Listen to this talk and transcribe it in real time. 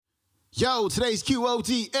Yo, today's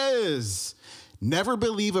QOT is never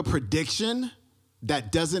believe a prediction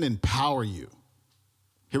that doesn't empower you.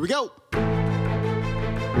 Here we go.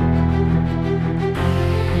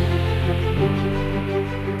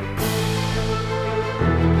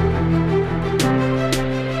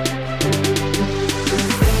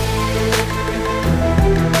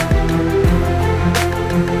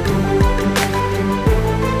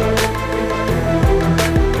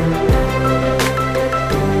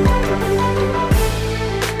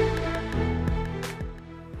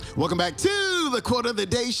 Welcome back to the Quote of the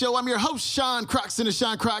Day Show. I'm your host, Sean Croxton of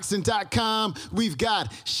SeanCroxton.com. We've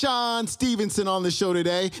got Sean Stephenson on the show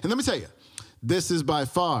today. And let me tell you, this is by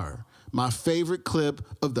far my favorite clip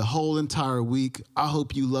of the whole entire week. I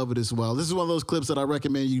hope you love it as well. This is one of those clips that I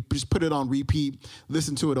recommend you just put it on repeat,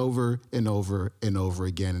 listen to it over and over and over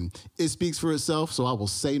again. And it speaks for itself, so I will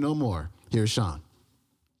say no more. Here's Sean.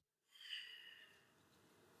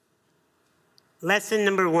 Lesson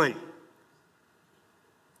number 1.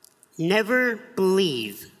 Never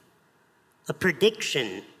believe a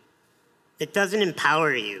prediction that doesn't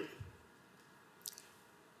empower you.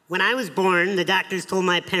 When I was born, the doctors told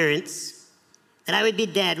my parents that I would be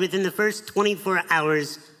dead within the first 24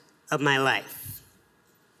 hours of my life.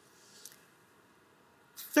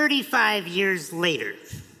 35 years later,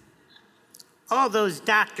 all those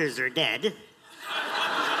doctors are dead.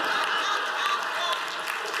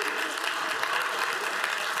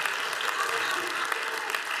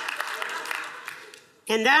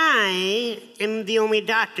 And I am the only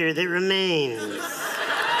doctor that remains.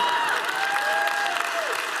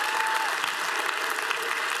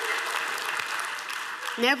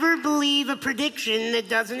 Never believe a prediction that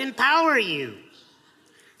doesn't empower you.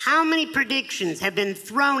 How many predictions have been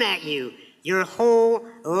thrown at you your whole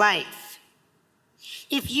life?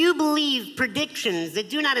 If you believe predictions that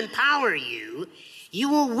do not empower you, you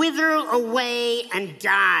will wither away and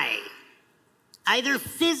die. Either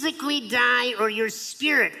physically die or your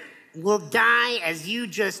spirit will die as you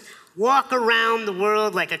just walk around the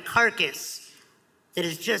world like a carcass that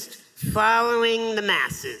is just following the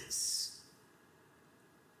masses.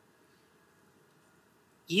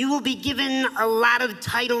 You will be given a lot of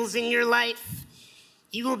titles in your life.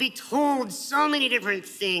 You will be told so many different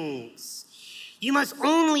things. You must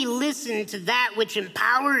only listen to that which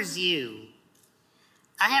empowers you.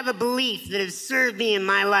 I have a belief that has served me in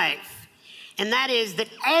my life. And that is that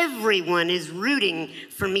everyone is rooting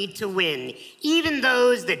for me to win, even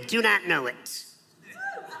those that do not know it.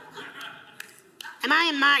 And I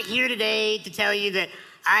am not here today to tell you that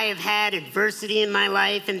I have had adversity in my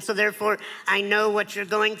life, and so therefore I know what you're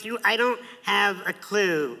going through. I don't have a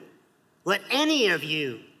clue what any of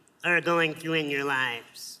you are going through in your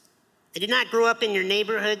lives. I did not grow up in your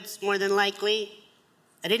neighborhoods, more than likely.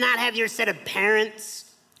 I did not have your set of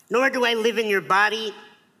parents, nor do I live in your body.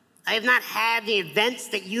 I have not had the events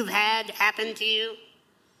that you've had happen to you.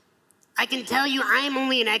 I can tell you I am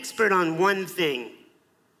only an expert on one thing,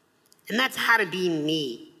 and that's how to be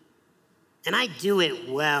me. And I do it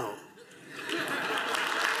well.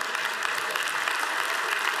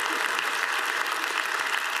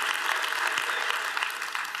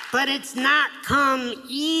 But it's not come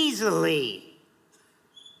easily.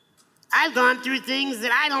 I've gone through things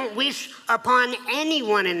that I don't wish upon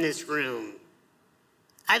anyone in this room.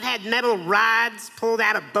 I've had metal rods pulled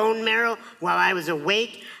out of bone marrow while I was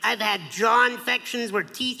awake. I've had jaw infections where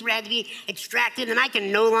teeth had to be extracted and I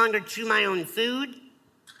can no longer chew my own food.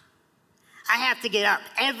 I have to get up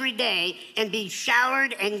every day and be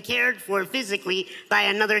showered and cared for physically by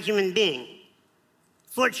another human being.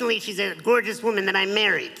 Fortunately, she's a gorgeous woman that I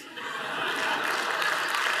married.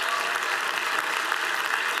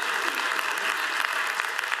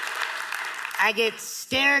 I get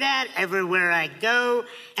stared at everywhere I go,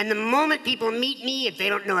 and the moment people meet me, if they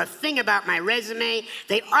don't know a thing about my resume,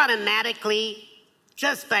 they automatically,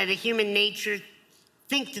 just by the human nature,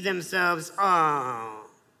 think to themselves, oh,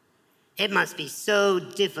 it must be so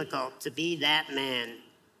difficult to be that man.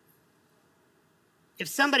 If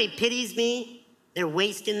somebody pities me, they're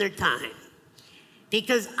wasting their time.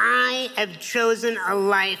 Because I have chosen a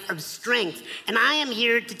life of strength, and I am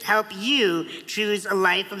here to help you choose a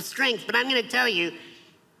life of strength. But I'm going to tell you,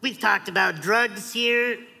 we've talked about drugs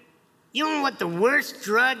here. You know what the worst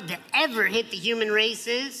drug to ever hit the human race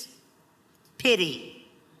is? Pity.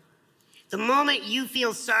 The moment you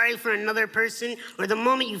feel sorry for another person, or the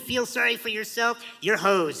moment you feel sorry for yourself, you're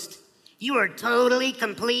hosed. You are totally,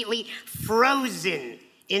 completely frozen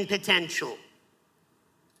in potential.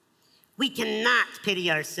 We cannot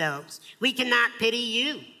pity ourselves. We cannot pity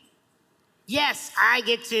you. Yes, I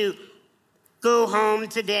get to go home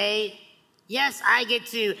today. Yes, I get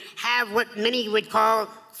to have what many would call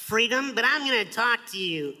freedom, but I'm going to talk to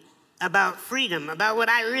you about freedom, about what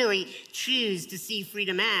I really choose to see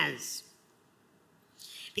freedom as.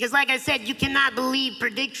 Because like I said, you cannot believe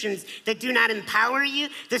predictions that do not empower you.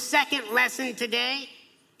 The second lesson today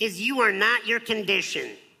is you are not your condition.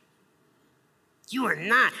 You are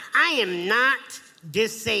not. I am not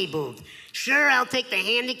disabled. Sure, I'll take the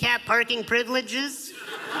handicap parking privileges.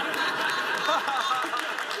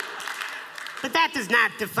 But that does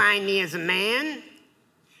not define me as a man.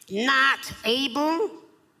 Not able.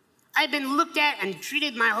 I've been looked at and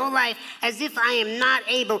treated my whole life as if I am not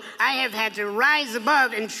able. I have had to rise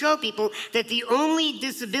above and show people that the only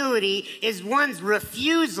disability is one's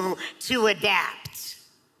refusal to adapt.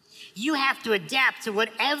 You have to adapt to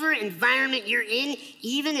whatever environment you're in,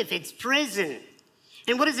 even if it's prison.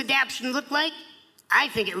 And what does adaptation look like? I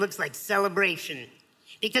think it looks like celebration.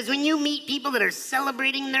 Because when you meet people that are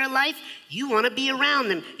celebrating their life, you want to be around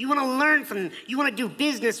them. You want to learn from them. You want to do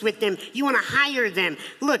business with them. You want to hire them.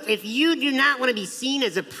 Look, if you do not want to be seen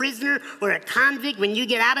as a prisoner or a convict when you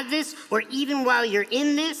get out of this, or even while you're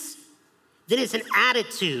in this, then it's an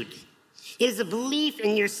attitude. It is a belief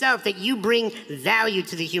in yourself that you bring value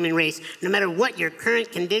to the human race, no matter what your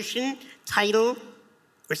current condition, title,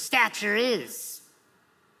 or stature is.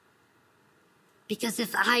 Because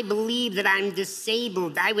if I believe that I'm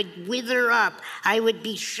disabled, I would wither up, I would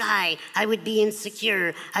be shy, I would be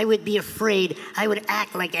insecure, I would be afraid, I would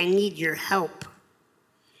act like I need your help.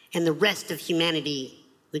 And the rest of humanity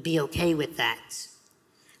would be okay with that.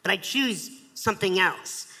 But I choose something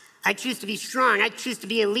else. I choose to be strong, I choose to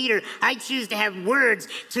be a leader, I choose to have words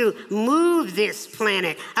to move this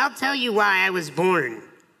planet. I'll tell you why I was born.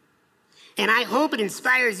 And I hope it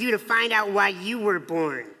inspires you to find out why you were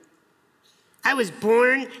born. I was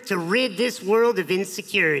born to rid this world of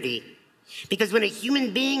insecurity. Because when a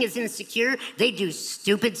human being is insecure, they do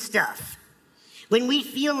stupid stuff. When we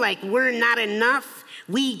feel like we're not enough,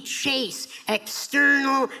 we chase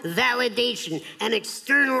external validation and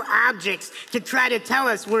external objects to try to tell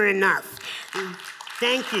us we're enough.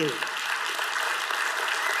 Thank you.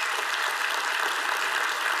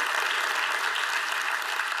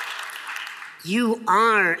 You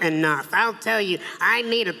are enough. I'll tell you, I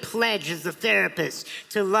made a pledge as a therapist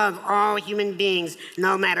to love all human beings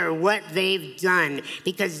no matter what they've done.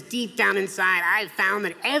 Because deep down inside, I've found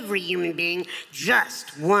that every human being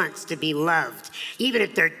just wants to be loved. Even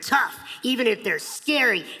if they're tough, even if they're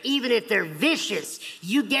scary, even if they're vicious,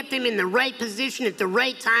 you get them in the right position at the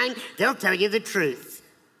right time, they'll tell you the truth.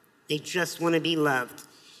 They just want to be loved.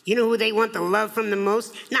 You know who they want the love from the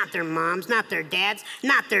most? Not their moms, not their dads,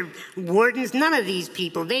 not their wardens, none of these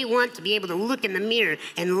people. They want to be able to look in the mirror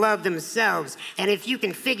and love themselves. And if you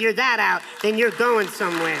can figure that out, then you're going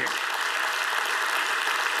somewhere.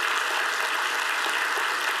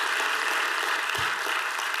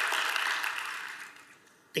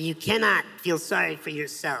 But you cannot feel sorry for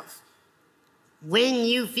yourself. When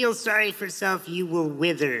you feel sorry for yourself, you will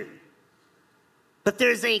wither. But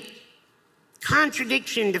there's a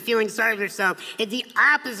contradiction to feeling sorry for yourself. At the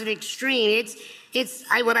opposite extreme, it's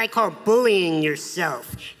what I call bullying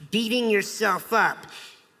yourself, beating yourself up,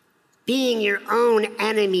 being your own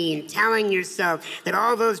enemy and telling yourself that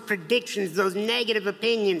all those predictions, those negative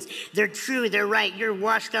opinions, they're true, they're right, you're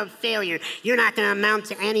washed up failure, you're not going to amount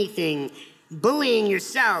to anything. Bullying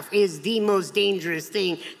yourself is the most dangerous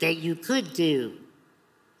thing that you could do.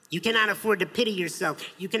 You cannot afford to pity yourself.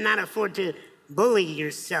 You cannot afford to bully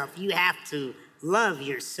yourself. You have to love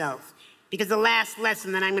yourself. Because the last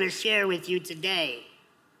lesson that I'm going to share with you today,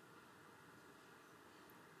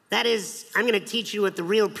 that is, I'm going to teach you what the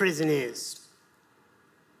real prison is.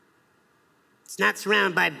 It's not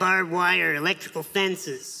surrounded by barbed wire or electrical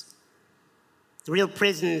fences. The real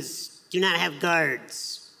prisons do not have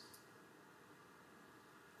guards.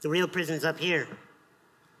 The real prison's up here.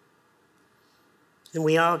 And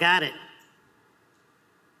we all got it.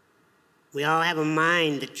 We all have a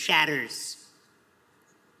mind that chatters,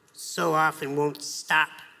 so often won't stop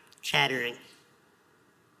chattering.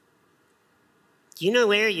 Do you know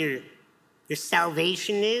where your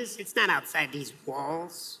salvation is? It's not outside these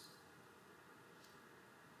walls.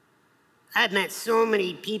 I've met so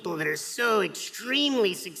many people that are so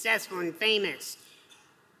extremely successful and famous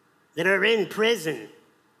that are in prison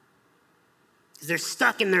because they're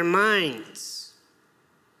stuck in their minds,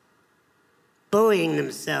 bullying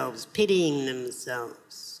themselves, pitying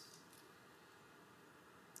themselves.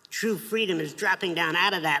 True freedom is dropping down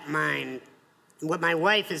out of that mind. And what my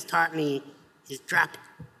wife has taught me is drop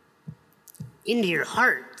into your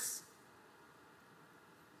hearts,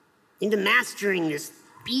 into mastering this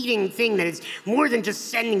beating thing that is more than just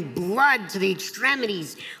sending blood to the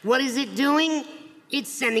extremities. What is it doing? It's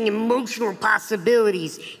sending emotional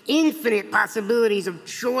possibilities, infinite possibilities of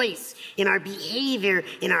choice in our behavior,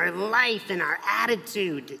 in our life, in our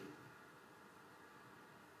attitude.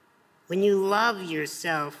 When you love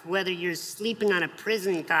yourself, whether you're sleeping on a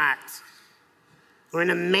prison cot or in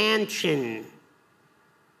a mansion,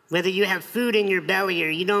 whether you have food in your belly or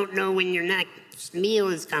you don't know when your next meal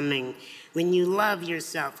is coming, when you love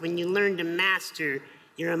yourself, when you learn to master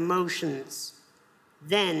your emotions,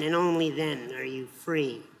 then and only then are you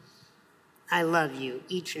free. I love you,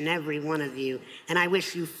 each and every one of you, and I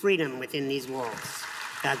wish you freedom within these walls.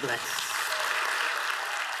 God bless.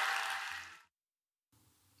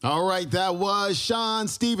 All right, that was Sean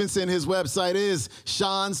Stephenson. His website is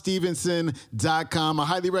SeanStephenson.com. I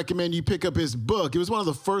highly recommend you pick up his book. It was one of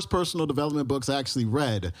the first personal development books I actually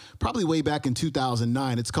read, probably way back in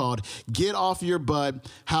 2009. It's called Get Off Your Butt,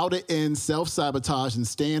 How to End Self-Sabotage and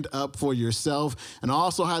Stand Up for Yourself. And I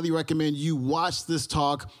also highly recommend you watch this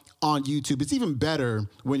talk on YouTube. It's even better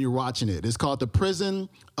when you're watching it. It's called The Prison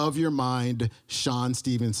of Your Mind, Sean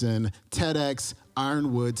Stephenson, TEDx,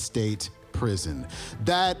 Ironwood State Prison.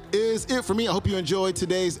 That is it for me. I hope you enjoyed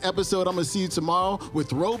today's episode. I'm going to see you tomorrow with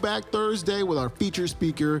Throwback Thursday with our featured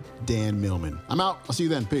speaker, Dan Millman. I'm out. I'll see you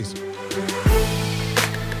then. Peace.